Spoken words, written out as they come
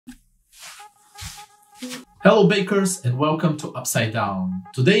Hello bakers and welcome to Upside Down.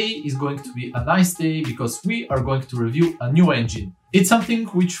 Today is going to be a nice day because we are going to review a new engine. It's something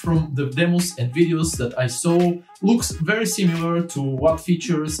which from the demos and videos that I saw looks very similar to what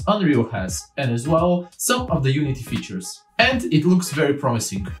features Unreal has, and as well some of the Unity features. And it looks very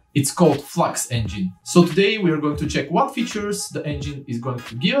promising. It's called Flax Engine. So today we are going to check what features the engine is going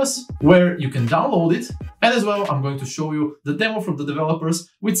to give us, where you can download it, and as well I'm going to show you the demo from the developers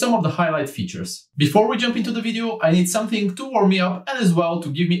with some of the highlight features. Before we jump into the video, I need something to warm me up and as well to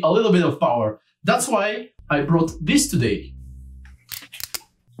give me a little bit of power. That's why I brought this today.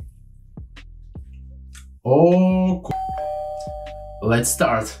 Oh, cool. Let's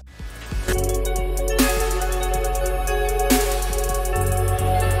start.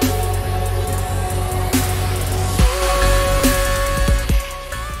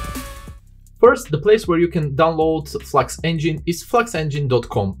 First, the place where you can download Flax Engine is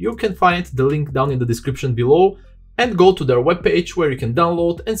flaxengine.com. You can find the link down in the description below and go to their webpage where you can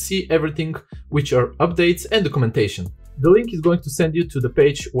download and see everything, which are updates and documentation. The link is going to send you to the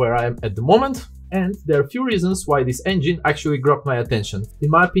page where I am at the moment. And there are a few reasons why this engine actually grabbed my attention. In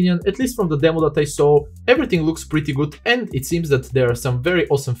my opinion, at least from the demo that I saw, everything looks pretty good and it seems that there are some very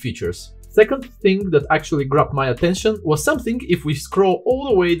awesome features. Second thing that actually grabbed my attention was something, if we scroll all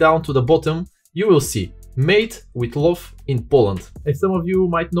the way down to the bottom, you will see made with love in Poland. As some of you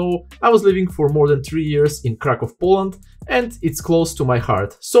might know, I was living for more than 3 years in Krakow, Poland, and it's close to my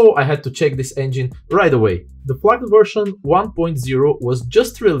heart, so I had to check this engine right away. The Flax version 1.0 was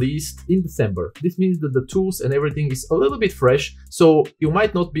just released in December. This means that the tools and everything is a little bit fresh, so you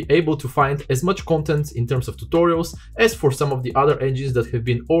might not be able to find as much content in terms of tutorials as for some of the other engines that have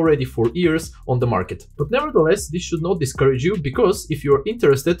been already for years on the market. But nevertheless, this should not discourage you, because if you're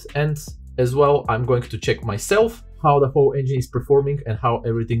interested, and as well I'm going to check myself how the whole engine is performing and how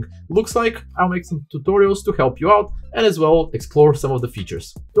everything looks like, I'll make some tutorials to help you out and as well explore some of the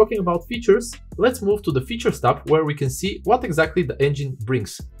features. Talking about features, let's move to the features tab where we can see what exactly the engine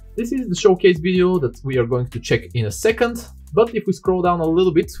brings. This is the showcase video that we are going to check in a second, but if we scroll down a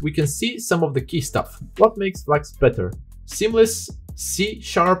little bit, we can see some of the key stuff. What makes Flax better? Seamless C#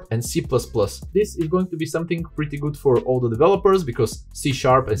 and C++. This is going to be something pretty good for all the developers because C#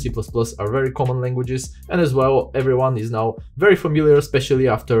 and C++ are very common languages, and as well everyone is now very familiar, especially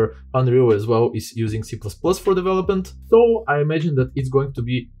after Unreal as well is using C++ for development. So I imagine that it's going to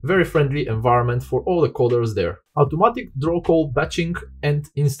be very friendly environment for all the coders there. Automatic draw call batching and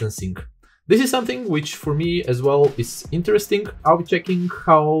instancing. This is something which for me as well is interesting. I'll be checking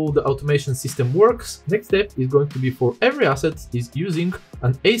how the automation system works. Next step is going to be for every asset is using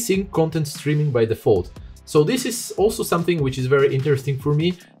an async content streaming by default. So this is also something which is very interesting for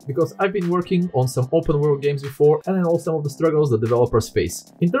me because I've been working on some open world games before and I know some of the struggles that developers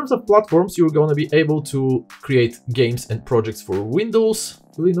face. In terms of platforms, you're going to be able to create games and projects for Windows,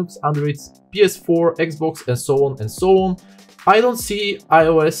 Linux, Android, PS4, Xbox, and so on and so on. I don't see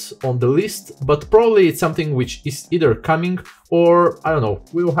iOS on the list, but probably it's something which is either coming or I don't know,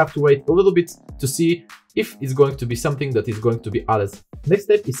 we will have to wait a little bit to see if it's going to be something that is going to be added. Next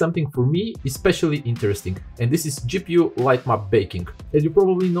step is something for me especially interesting, and this is GPU lightmap baking. As you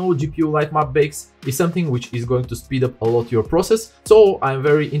probably know, GPU lightmap bakes is something which is going to speed up a lot your process, so I'm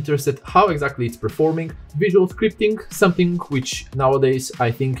very interested how exactly it's performing. Visual scripting, something which nowadays I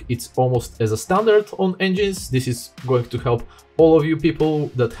think it's almost as a standard on engines. This is going to help all of you people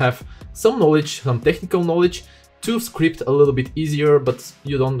that have some knowledge, some technical knowledge, to script a little bit easier, but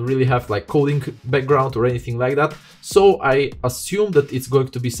you don't really have like coding background or anything like that. So I assume that it's going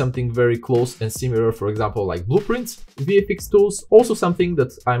to be something very close and similar, for example, like blueprints. VFX tools, also something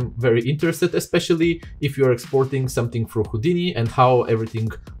that I'm very interested, especially if you're exporting something through Houdini and how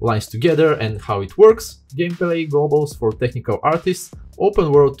everything lines together and how it works. Gameplay globals for technical artists,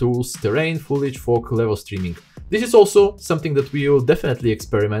 open world tools, terrain, footage, fog, level streaming. This is also something that we will definitely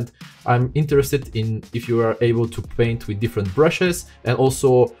experiment. I'm interested in if you are able to paint with different brushes and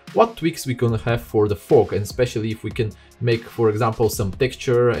also what tweaks we can have for the fog, and especially if we can make, for example, some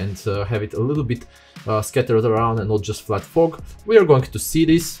texture and have it a little bit scattered around and not just flat fog. We are going to see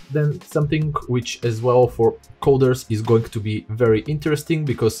this. Then something which as well for coders is going to be very interesting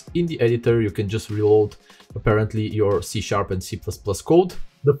because in the editor you can just reload apparently your C# and C++ code.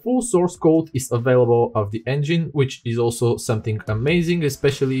 The full source code is available of the engine, which is also something amazing,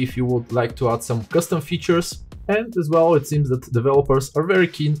 especially if you would like to add some custom features. And as well, it seems that developers are very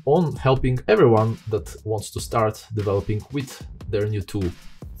keen on helping everyone that wants to start developing with their new tool.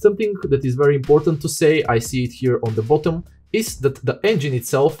 Something that is very important to say, I see it here on the bottom, is that the engine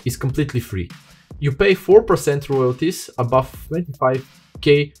itself is completely free. You pay 4% royalties above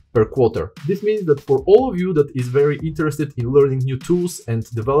 25k per quarter. This means that for all of you that is very interested in learning new tools and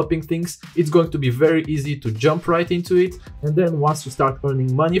developing things, it's going to be very easy to jump right into it, and then once you start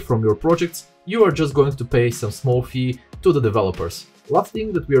earning money from your projects, you are just going to pay some small fee to the developers. Last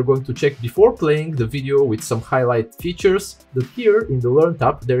thing that we are going to check before playing the video with some highlight features, that here in the Learn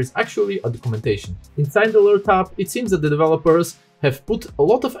tab there is actually a documentation. Inside the Learn tab, it seems that the developers have put a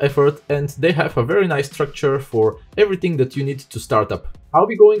lot of effort and they have a very nice structure for everything that you need to start up. I'll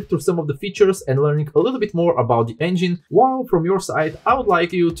be going through some of the features and learning a little bit more about the engine, while from your side I would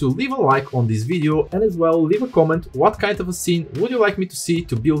like you to leave a like on this video and as well leave a comment what kind of a scene would you like me to see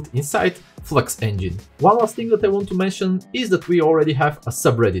to build inside Flax Engine. One last thing that I want to mention is that we already have a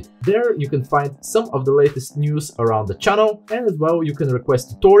subreddit. There you can find some of the latest news around the channel, and as well you can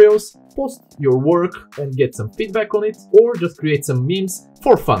request tutorials, post your work and get some feedback on it, or just create some memes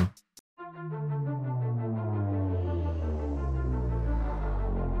for fun.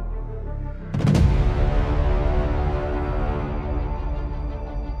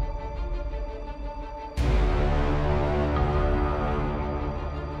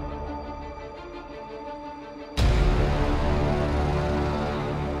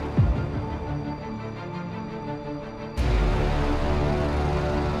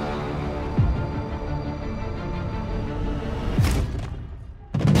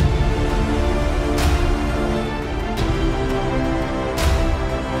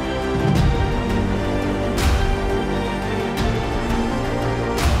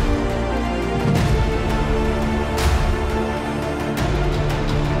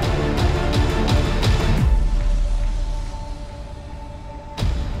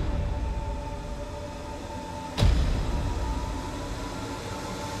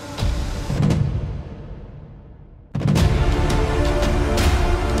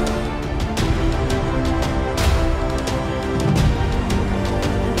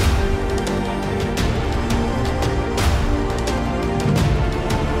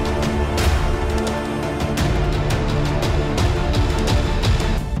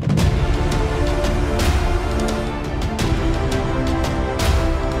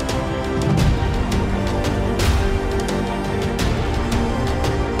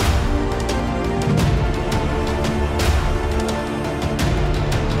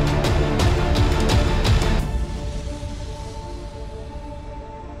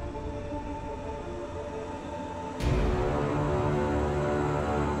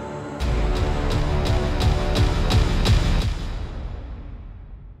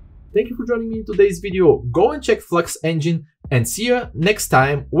 Thank you for joining me in today's video. Go and check Flax Engine and see you next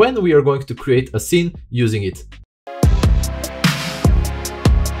time when we are going to create a scene using it.